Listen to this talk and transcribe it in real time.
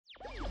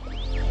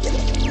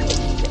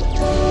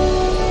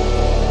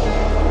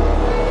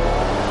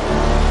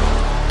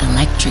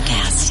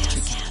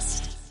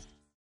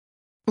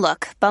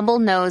Look, Bumble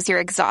knows you're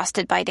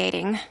exhausted by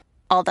dating.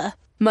 All the,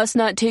 must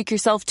not take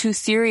yourself too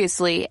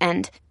seriously,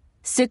 and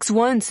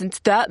 6'1" since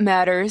that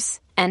matters,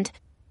 and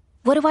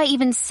what do I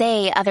even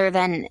say other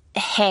than,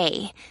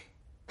 hey?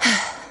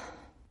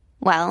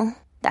 Well,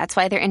 that's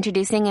why they're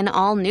introducing an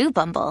all-new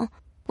Bumble,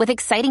 with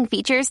exciting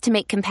features to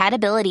make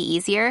compatibility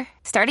easier,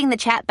 starting the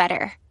chat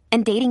better,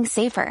 and dating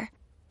safer.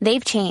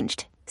 They've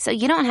changed, so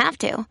you don't have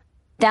to.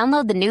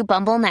 Download the new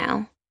Bumble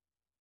now.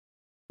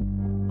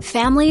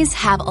 Families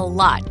have a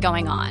lot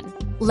going on.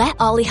 Let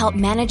Ollie help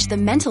manage the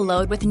mental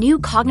load with new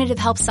cognitive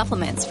help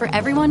supplements for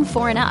everyone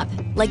 4 and up,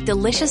 like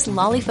delicious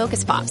Lolly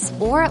Focus Pops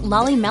or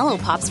Lolly Mellow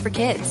Pops for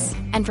kids.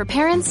 And for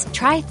parents,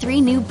 try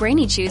 3 new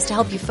Brainy Chews to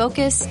help you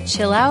focus,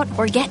 chill out,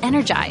 or get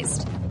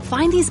energized.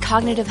 Find these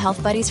cognitive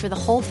health buddies for the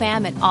whole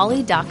fam at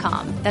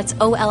ollie.com. That's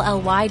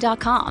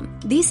OLLY.com.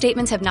 These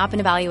statements have not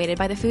been evaluated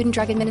by the Food and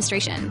Drug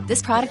Administration.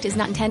 This product is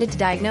not intended to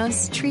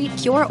diagnose, treat,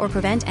 cure, or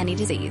prevent any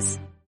disease.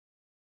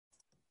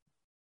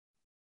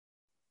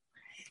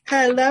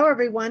 Hello,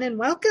 everyone, and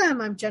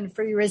welcome. I'm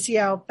Jennifer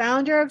Urizio,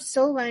 founder of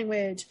Soul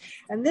Language,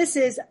 and this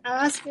is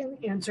Asked and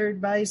Answered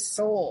by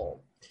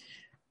Soul.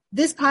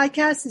 This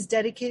podcast is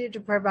dedicated to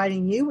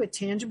providing you with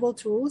tangible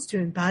tools to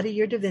embody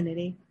your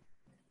divinity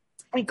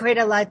and create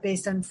a life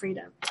based on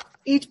freedom.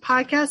 Each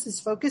podcast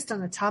is focused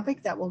on a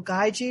topic that will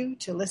guide you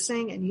to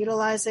listening and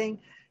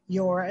utilizing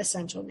your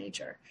essential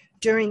nature.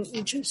 During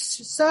each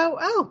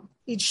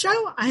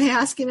show, I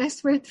ask an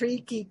expert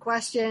 3 key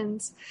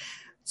questions,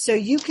 so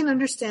you can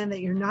understand that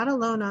you're not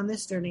alone on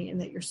this journey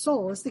and that your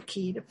soul is the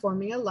key to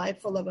forming a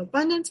life full of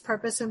abundance,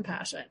 purpose, and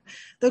passion.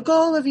 The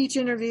goal of each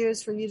interview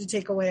is for you to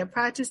take away a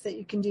practice that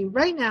you can do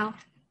right now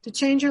to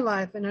change your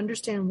life and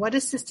understand what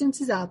assistance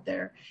is out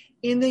there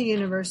in the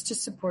universe to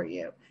support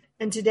you.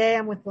 And today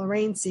I'm with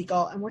Lorraine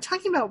Segal, and we're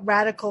talking about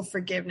radical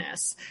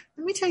forgiveness.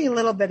 Let me tell you a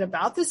little bit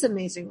about this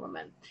amazing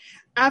woman.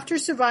 After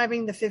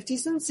surviving the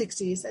 50s and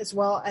 60s, as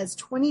well as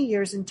 20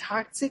 years in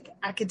toxic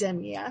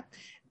academia,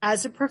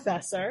 as a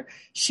professor,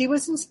 she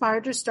was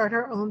inspired to start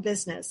her own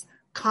business,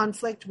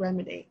 Conflict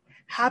Remedy,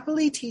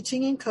 happily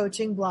teaching and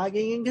coaching,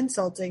 blogging and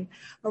consulting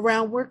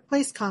around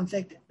workplace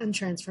conflict and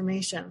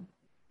transformation.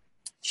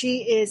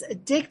 She is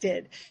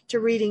addicted to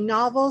reading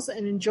novels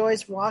and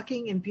enjoys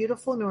walking in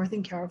beautiful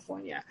Northern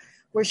California,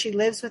 where she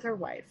lives with her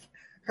wife.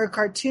 Her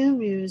cartoon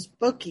muse,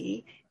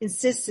 Bookie,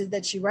 insisted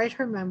that she write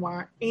her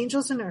memoir,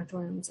 Angels and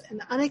Earthworms,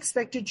 An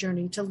Unexpected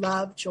Journey to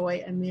Love,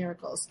 Joy, and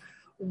Miracles.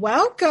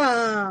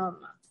 Welcome!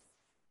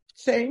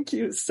 Thank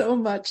you so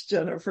much,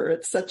 Jennifer.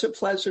 It's such a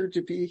pleasure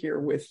to be here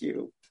with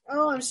you.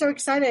 Oh, I'm so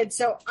excited.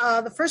 So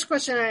the first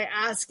question I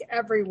ask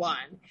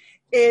everyone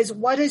is,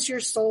 what has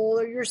your soul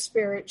or your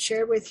spirit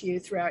shared with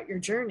you throughout your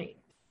journey?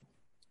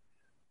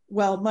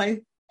 Well,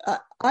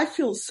 I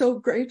feel so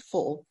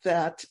grateful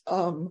that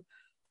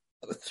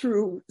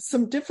through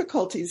some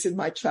difficulties in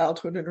my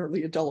childhood and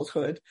early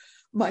adulthood,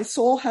 my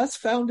soul has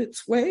found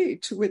its way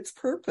to its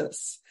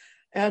purpose.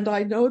 And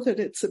I know that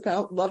it's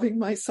about loving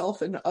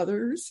myself and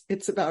others.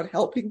 It's about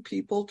helping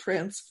people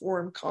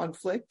transform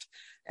conflict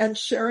and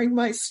sharing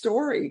my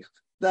story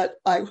that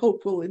I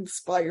hope will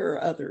inspire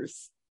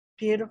others.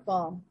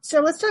 Beautiful.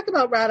 So let's talk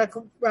about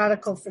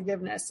radical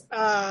forgiveness.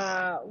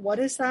 What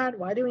is that?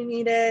 Why do we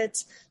need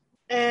it?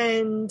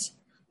 And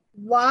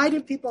why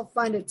do people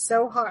find it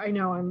so hard? I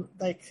know I'm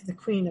like the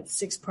queen of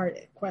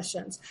 6-part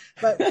questions,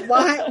 but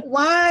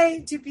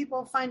why do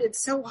people find it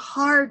so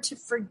hard to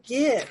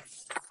forgive?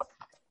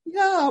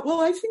 Yeah,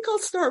 well, I think I'll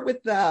start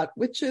with that,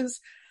 which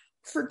is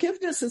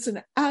forgiveness is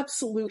an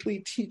absolutely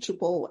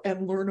teachable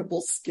and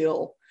learnable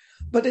skill,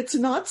 but it's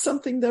not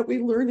something that we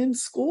learn in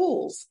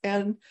schools.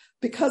 And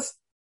because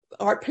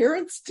our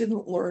parents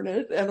didn't learn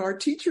it and our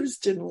teachers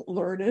didn't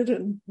learn it,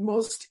 and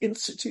most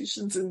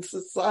institutions in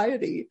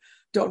society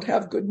don't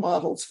have good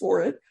models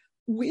for it,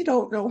 we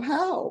don't know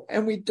how,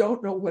 and we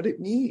don't know what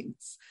it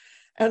means.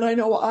 And I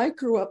know I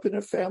grew up in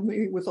a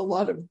family with a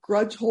lot of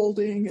grudge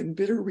holding and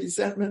bitter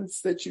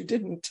resentments that you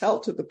didn't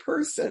tell to the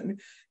person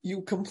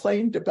you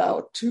complained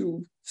about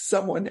to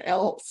someone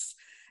else.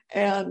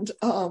 And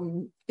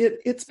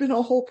it's been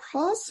a whole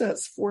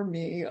process for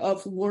me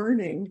of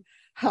learning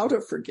how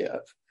to forgive.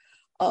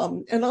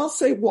 And I'll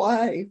say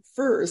why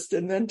first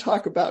and then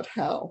talk about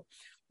how.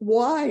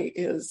 Why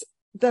is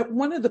that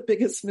one of the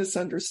biggest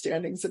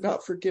misunderstandings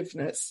about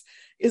forgiveness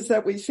is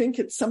that we think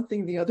it's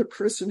something the other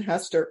person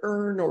has to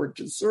earn or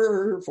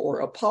deserve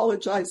or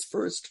apologize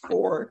first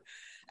for.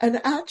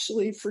 And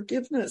actually,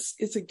 forgiveness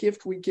is a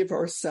gift we give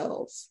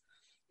ourselves.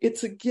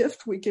 It's a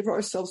gift we give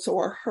ourselves so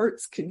our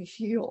hearts can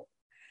heal.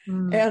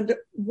 And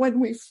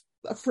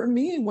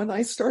when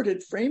I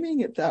started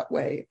framing it that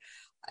way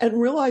and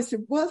realized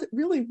it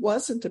really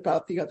wasn't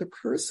about the other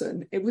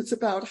person, it was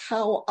about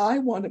how I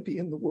want to be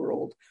in the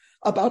world,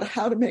 about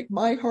how to make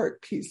my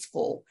heart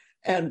peaceful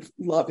and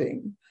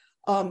loving.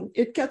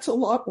 It gets a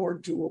lot more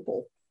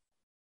doable.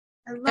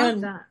 I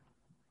love that.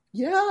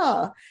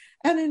 Yeah.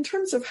 And in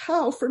terms of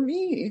how, for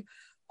me,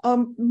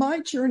 my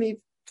journey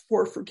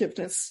for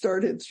forgiveness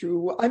started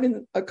through, I'm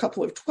in a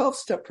couple of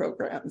 12-step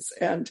programs,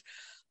 and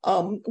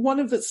One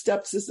of the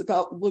steps is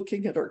about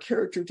looking at our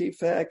character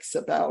defects,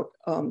 about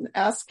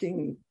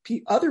asking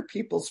other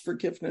people's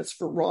forgiveness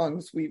for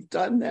wrongs we've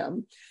done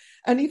them.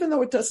 And even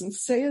though it doesn't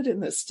say it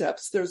in the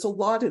steps, there's a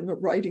lot in the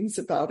writings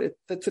about it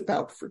that's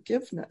about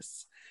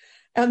forgiveness.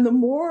 And the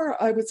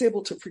more I was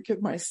able to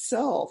forgive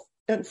myself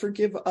and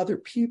forgive other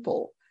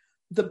people,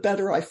 the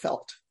better I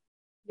felt.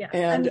 Yeah.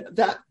 And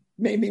that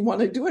made me want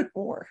to do it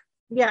more.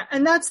 Yeah.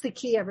 And that's the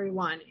key,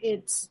 everyone.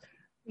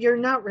 You're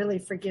not really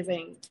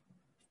forgiving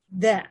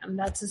them.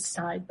 That's a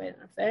side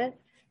benefit.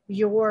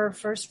 You're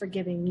first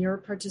forgiving your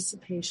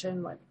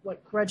participation,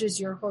 what grudges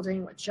you're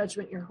holding, what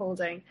judgment you're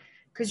holding,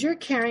 because you're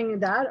carrying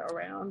that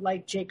around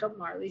like Jacob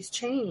Marley's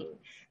chain.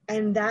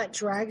 And that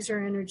drags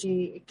your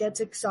energy. It gets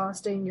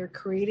exhausting. You're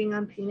creating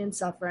on pain and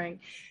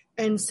suffering.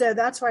 And so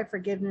that's why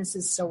forgiveness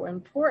is so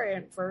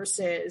important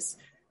versus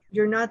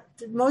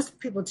most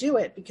people do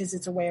it because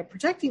it's a way of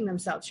protecting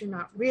themselves.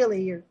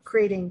 You're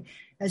creating,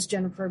 as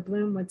Jennifer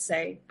Bloom would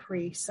say,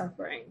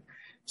 pre-suffering.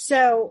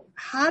 So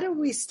how do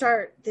we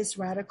start this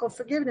radical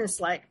forgiveness?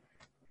 Like,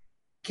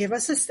 give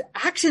us an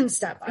action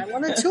step. I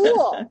want a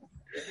tool.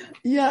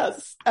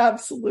 Yes,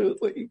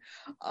 absolutely.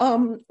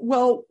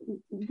 Well,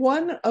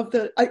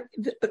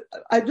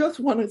 I just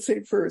want to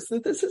say first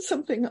that this is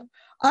something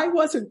I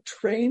wasn't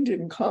trained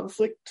in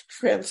conflict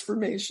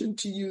transformation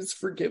to use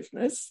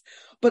forgiveness,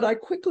 but I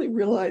quickly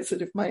realized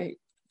that if my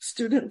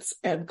students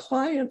and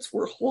clients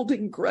were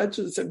holding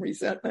grudges and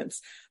resentments,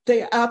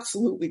 they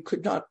absolutely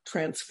could not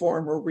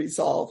transform or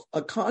resolve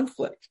a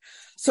conflict.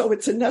 So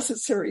it's a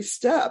necessary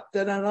step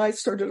that I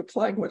started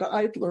applying what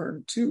I'd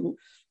learned to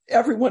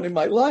everyone in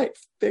my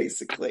life,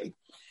 basically.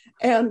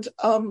 And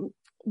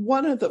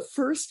one of the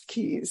first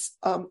keys,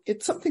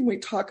 it's something we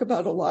talk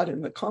about a lot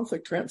in the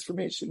conflict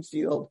transformation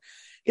field,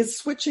 is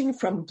switching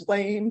from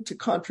blame to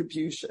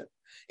contribution.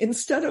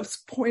 Instead of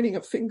pointing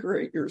a finger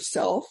at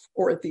yourself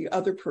or at the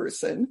other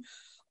person,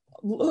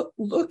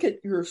 look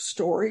at your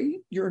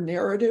story, your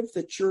narrative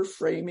that you're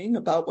framing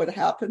about what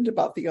happened,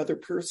 about the other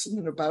person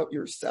and about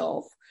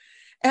yourself.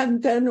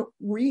 And then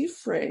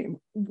reframe,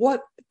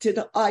 what did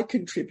I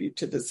contribute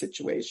to the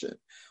situation?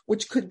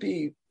 Which could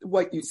be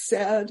what you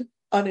said,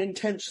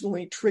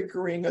 unintentionally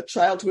triggering a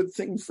childhood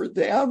thing for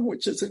them,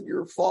 which isn't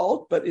your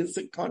fault, but is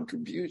a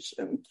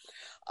contribution,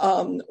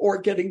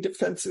 or getting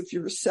defensive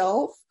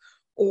yourself,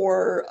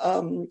 or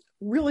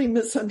really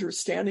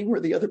misunderstanding where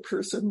the other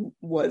person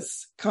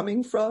was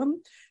coming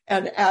from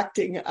and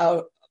acting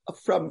out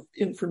from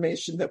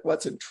information that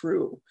wasn't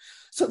true.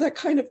 So that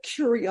kind of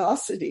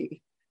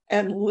curiosity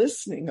and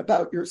listening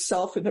about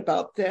yourself and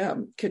about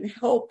them can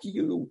help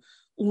you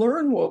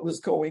learn what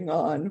was going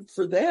on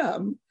for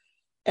them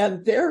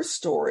and their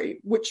story,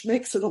 which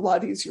makes it a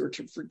lot easier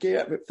to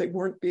forgive if they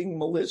weren't being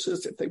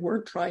malicious, if they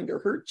weren't trying to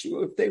hurt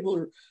you, if they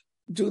were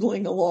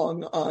doodling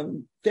along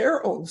on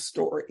their own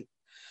story.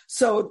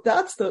 So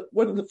that's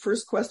one of the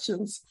first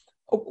questions.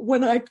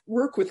 When I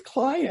work with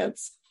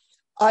clients,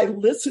 I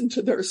listen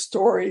to their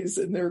stories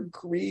and their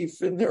grief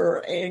and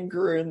their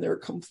anger and their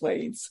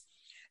complaints.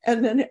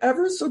 And then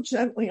ever so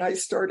gently, I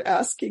start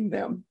asking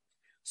them,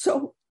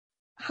 so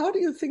how do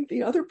you think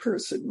the other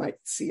person might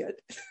see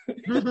it?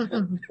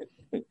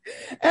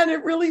 And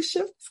it really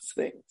shifts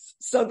things.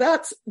 So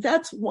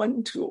that's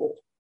one tool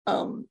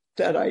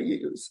that I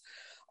use.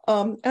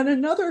 And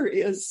another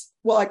is,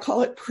 well, I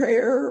call it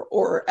prayer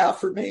or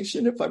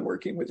affirmation if I'm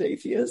working with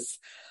atheists.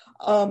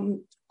 I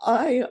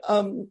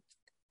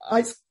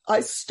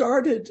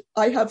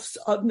have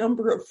a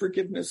number of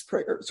forgiveness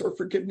prayers or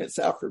forgiveness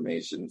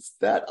affirmations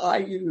that I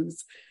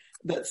use,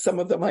 that some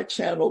of them I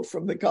channeled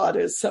from the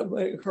goddess, some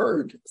I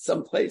heard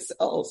someplace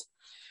else.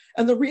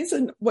 And the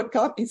reason what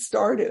got me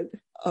started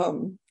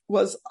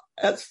was,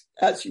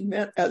 as you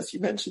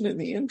mentioned in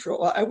the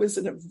intro, I was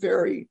in a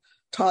very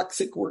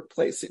toxic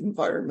workplace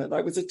environment.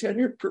 I was a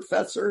tenured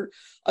professor,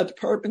 a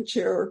department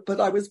chair, but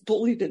I was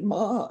bullied and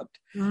mobbed.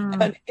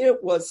 And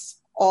it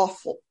was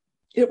awful.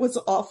 It was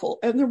awful.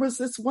 And there was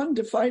this one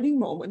defining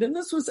moment, and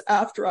this was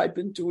after I'd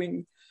been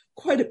doing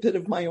quite a bit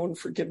of my own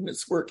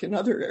forgiveness work in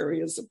other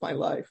areas of my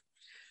life.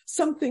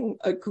 Something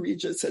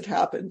egregious had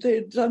happened. They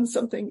had done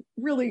something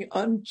really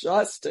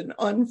unjust and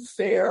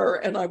unfair,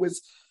 and I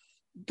was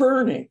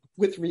burning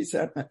with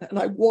resentment. And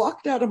I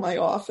walked out of my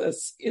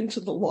office into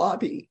the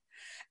lobby,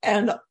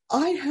 and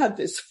I had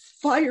this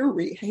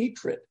fiery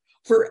hatred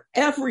for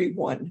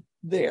everyone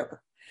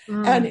there.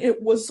 And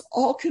it was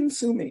all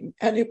consuming,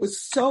 and it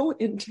was so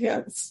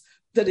intense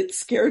that it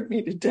scared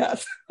me to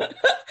death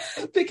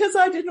because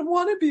I didn't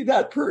want to be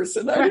that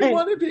person. I didn't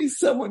want to be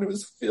someone who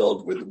was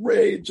filled with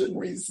rage and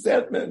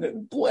resentment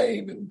and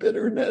blame and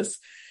bitterness.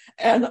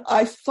 And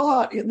I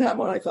thought in that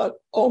moment,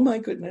 oh my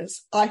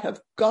goodness, I have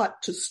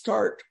got to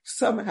start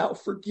somehow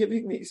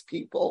forgiving these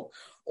people,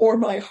 or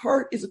my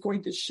heart is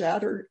going to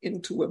shatter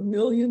into a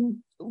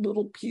million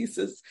little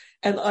pieces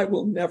and I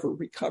will never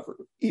recover,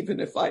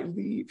 even if I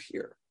leave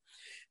here.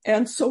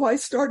 And so I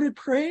started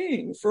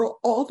praying for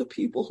all the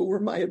people who were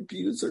my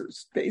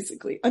abusers,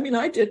 basically. I mean,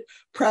 I did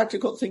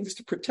practical things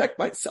to protect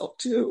myself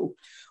too,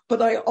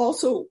 but I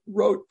also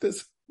wrote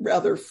this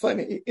rather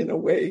funny, in a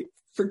way,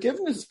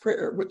 forgiveness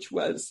prayer, which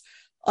was,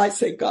 I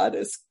say,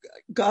 Goddess,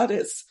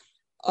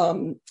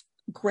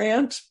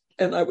 grant,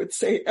 and I would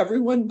say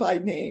everyone by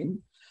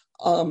name,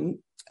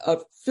 a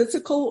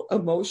physical,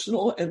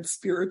 emotional, and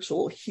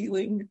spiritual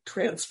healing,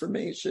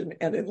 transformation,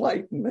 and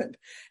enlightenment.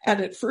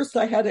 And at first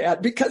I had to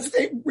add, because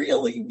they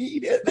really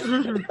need it.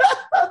 Mm-hmm.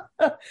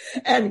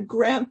 And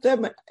grant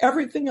them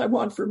everything I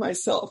want for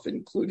myself,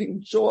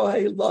 including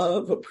joy,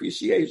 love,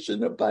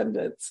 appreciation,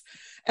 abundance.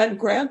 And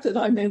grant that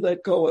I may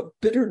let go of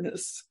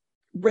bitterness,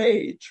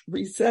 rage,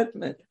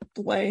 resentment,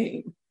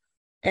 blame,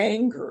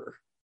 anger,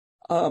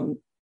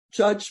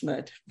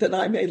 judgment, that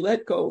I may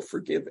let go,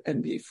 forgive,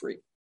 and be free.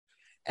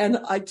 And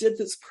I did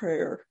this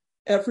prayer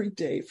every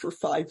day for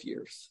 5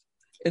 years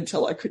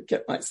until I could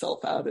get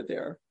myself out of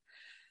there.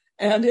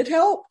 And it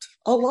helped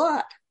a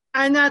lot.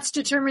 And that's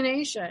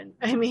determination.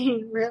 I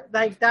mean,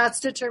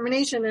 that's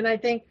determination. And I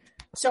think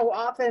so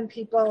often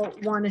people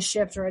want to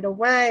shift right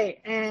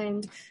away.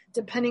 And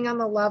depending on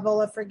the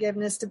level of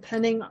forgiveness,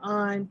 depending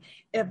on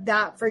if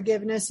that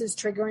forgiveness is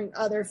triggering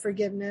other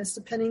forgiveness,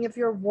 depending if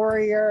you're a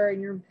warrior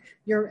and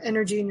your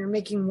energy and you're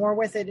making war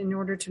with it in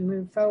order to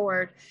move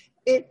forward,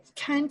 it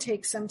can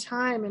take some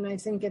time. And I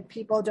think if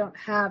people don't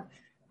have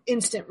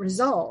instant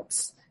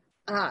results,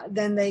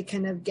 then they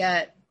kind of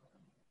get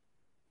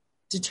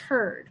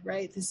deterred,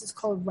 right? This is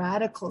called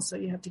radical. So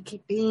you have to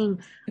keep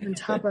being on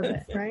top of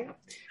it, right?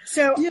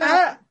 So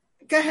yeah.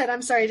 Go ahead.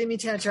 I'm sorry. I didn't mean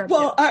to interrupt.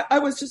 Well, I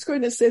was just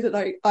going to say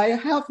that I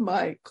have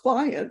my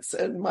clients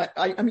and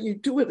I mean, you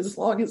do it as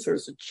long as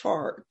there's a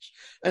charge.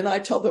 And I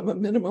tell them a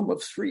minimum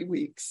of 3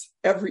 weeks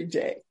every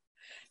day.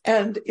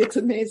 And it's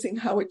amazing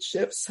how it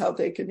shifts, how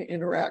they can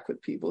interact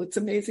with people. It's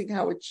amazing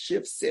how it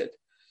shifts it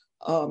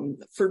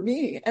for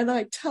me. And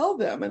I tell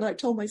them, and I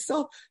tell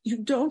myself, you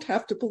don't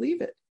have to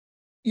believe it.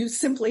 You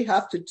simply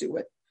have to do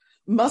it.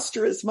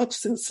 Muster as much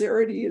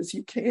sincerity as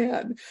you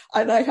can.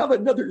 And I have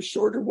another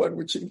shorter one,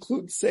 which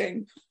includes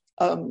saying,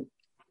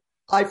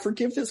 I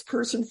forgive this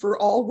person for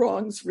all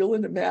wrongs, real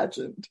and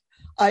imagined.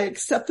 I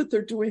accept that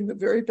they're doing the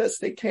very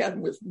best they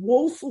can with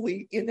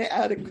woefully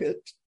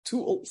inadequate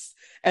tools,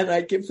 and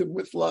I give them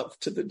with love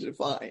to the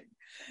divine.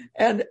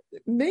 And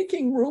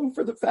making room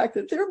for the fact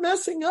that they're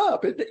messing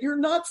up, and that you're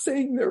not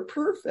saying they're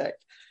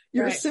perfect.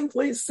 You're right.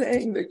 Simply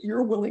saying that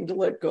you're willing to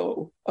let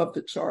go of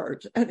the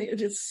charge. And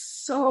it is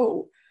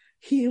so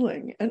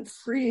healing and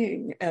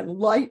freeing and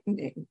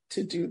lightening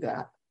to do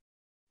that.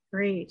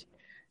 Great.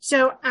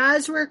 So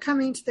as we're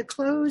coming to the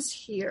close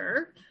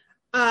here,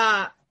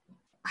 how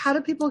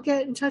do people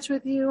get in touch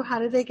with you? How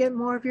do they get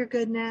more of your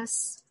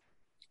goodness?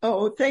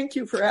 Oh, thank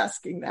you for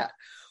asking that.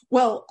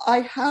 Well,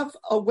 I have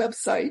a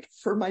website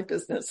for my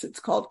business. It's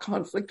called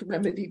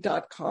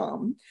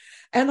conflictremedy.com.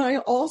 And I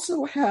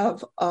also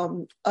have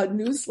a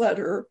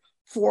newsletter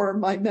for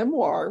my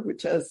memoir,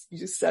 which, as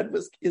you said,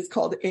 is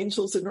called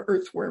Angels and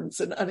Earthworms,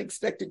 An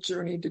Unexpected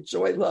Journey to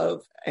Joy,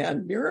 Love,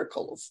 and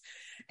Miracles.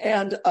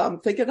 And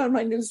they get on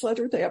my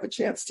newsletter. They have a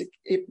chance to,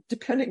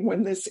 depending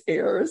when this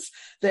airs,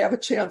 they have a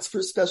chance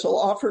for special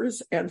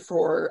offers and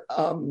for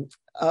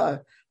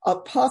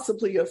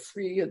possibly a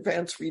free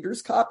advanced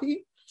reader's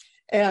copy.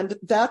 And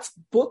that's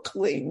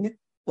Bookling,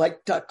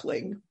 like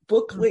duckling,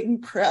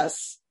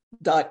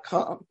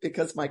 booklingpress.com,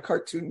 because my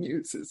cartoon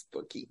muse is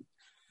Bookie.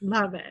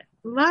 Love it.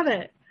 Love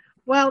it.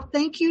 Well,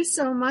 thank you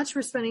so much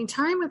for spending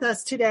time with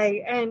us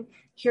today. And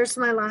here's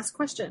my last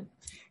question.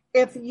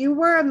 If you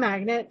were a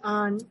magnet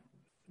on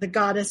the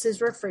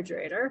goddess's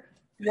refrigerator,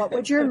 what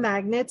would your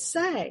magnet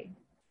say?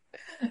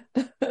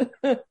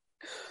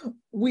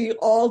 We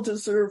all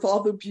deserve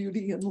all the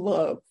beauty and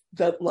love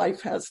that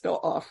life has to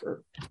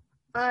offer.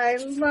 I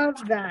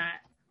love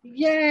that.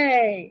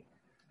 Yay.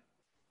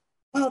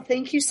 Well,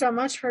 thank you so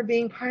much for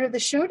being part of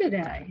the show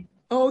today.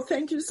 Oh,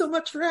 thank you so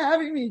much for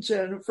having me,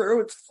 Jennifer.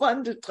 It's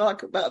fun to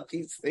talk about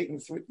these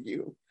things with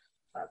you.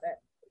 Love it.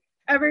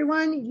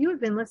 Everyone, you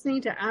have been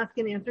listening to Ask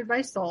and Answered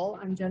by Soul.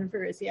 I'm Jennifer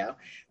Rizzio.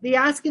 The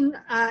Ask and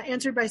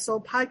Answered by Soul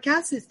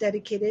podcast is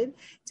dedicated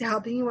to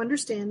helping you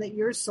understand that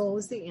your soul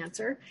is the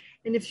answer.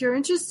 And if you're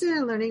interested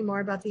in learning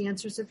more about the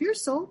answers of your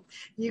soul,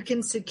 you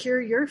can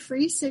secure your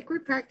free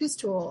sacred practice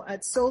tool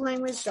at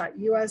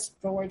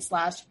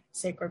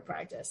soullanguage.us/sacred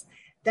practice.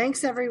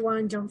 Thanks,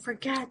 everyone. Don't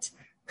forget,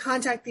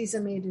 contact these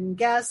amazing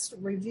guests,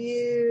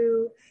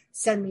 review,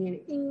 send me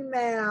an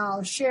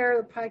email, share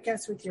the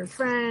podcast with your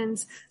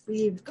friends,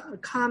 leave a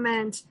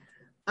comment.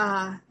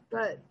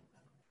 But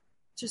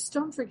just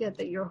don't forget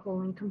that you're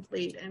whole and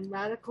complete, and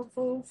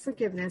radical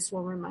forgiveness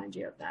will remind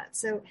you of that.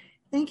 So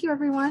thank you,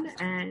 everyone,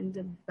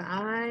 and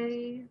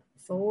bye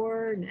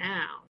for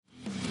now.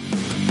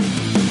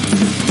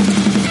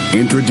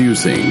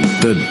 Introducing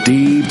the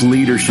Deep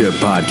Leadership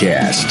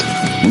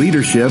Podcast.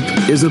 Leadership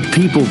is a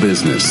people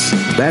business.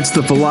 That's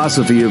the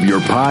philosophy of your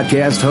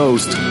podcast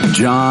host,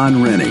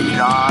 John Rennie.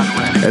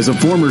 As a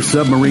former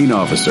submarine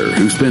officer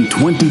who spent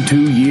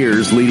 22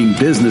 years leading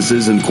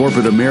businesses in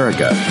corporate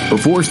America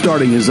before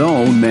starting his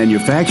own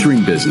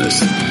manufacturing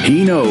business,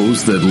 he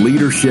knows that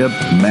leadership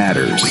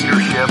matters.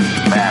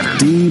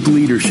 Deep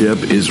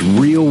Leadership is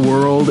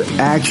real-world,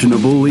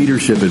 actionable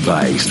leadership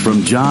advice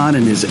from John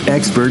and his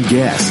expert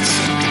guests.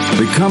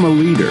 Become a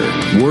leader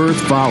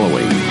worth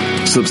following.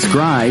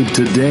 Subscribe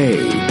today.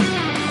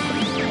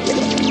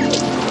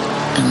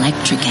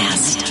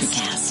 Electricast.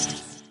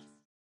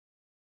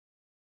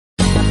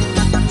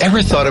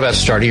 Ever thought about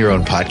starting your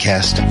own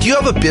podcast? Do you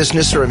have a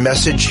business or a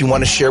message you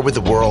want to share with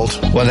the world?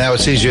 Well, now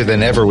it's easier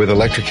than ever with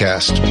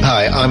Electricast.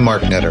 Hi, I'm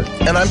Mark Netter.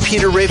 And I'm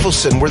Peter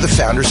Rafelson. We're the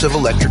founders of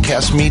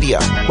Electricast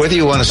Media. Whether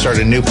you want to start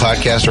a new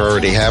podcast or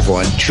already have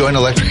one, join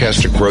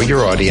Electricast to grow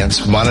your audience,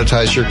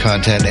 monetize your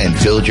content, and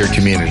build your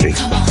community.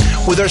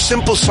 With our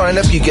simple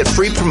sign-up, you get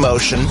free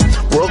promotion,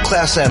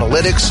 world-class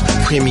analytics,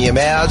 premium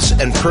ads,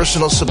 and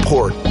personal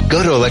support.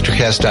 Go to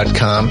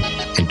electricast.com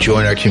and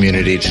join our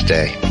community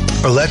today.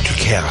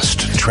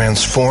 Electricast.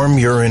 Transform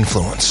your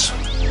influence.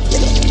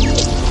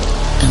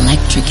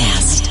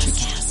 Electricast.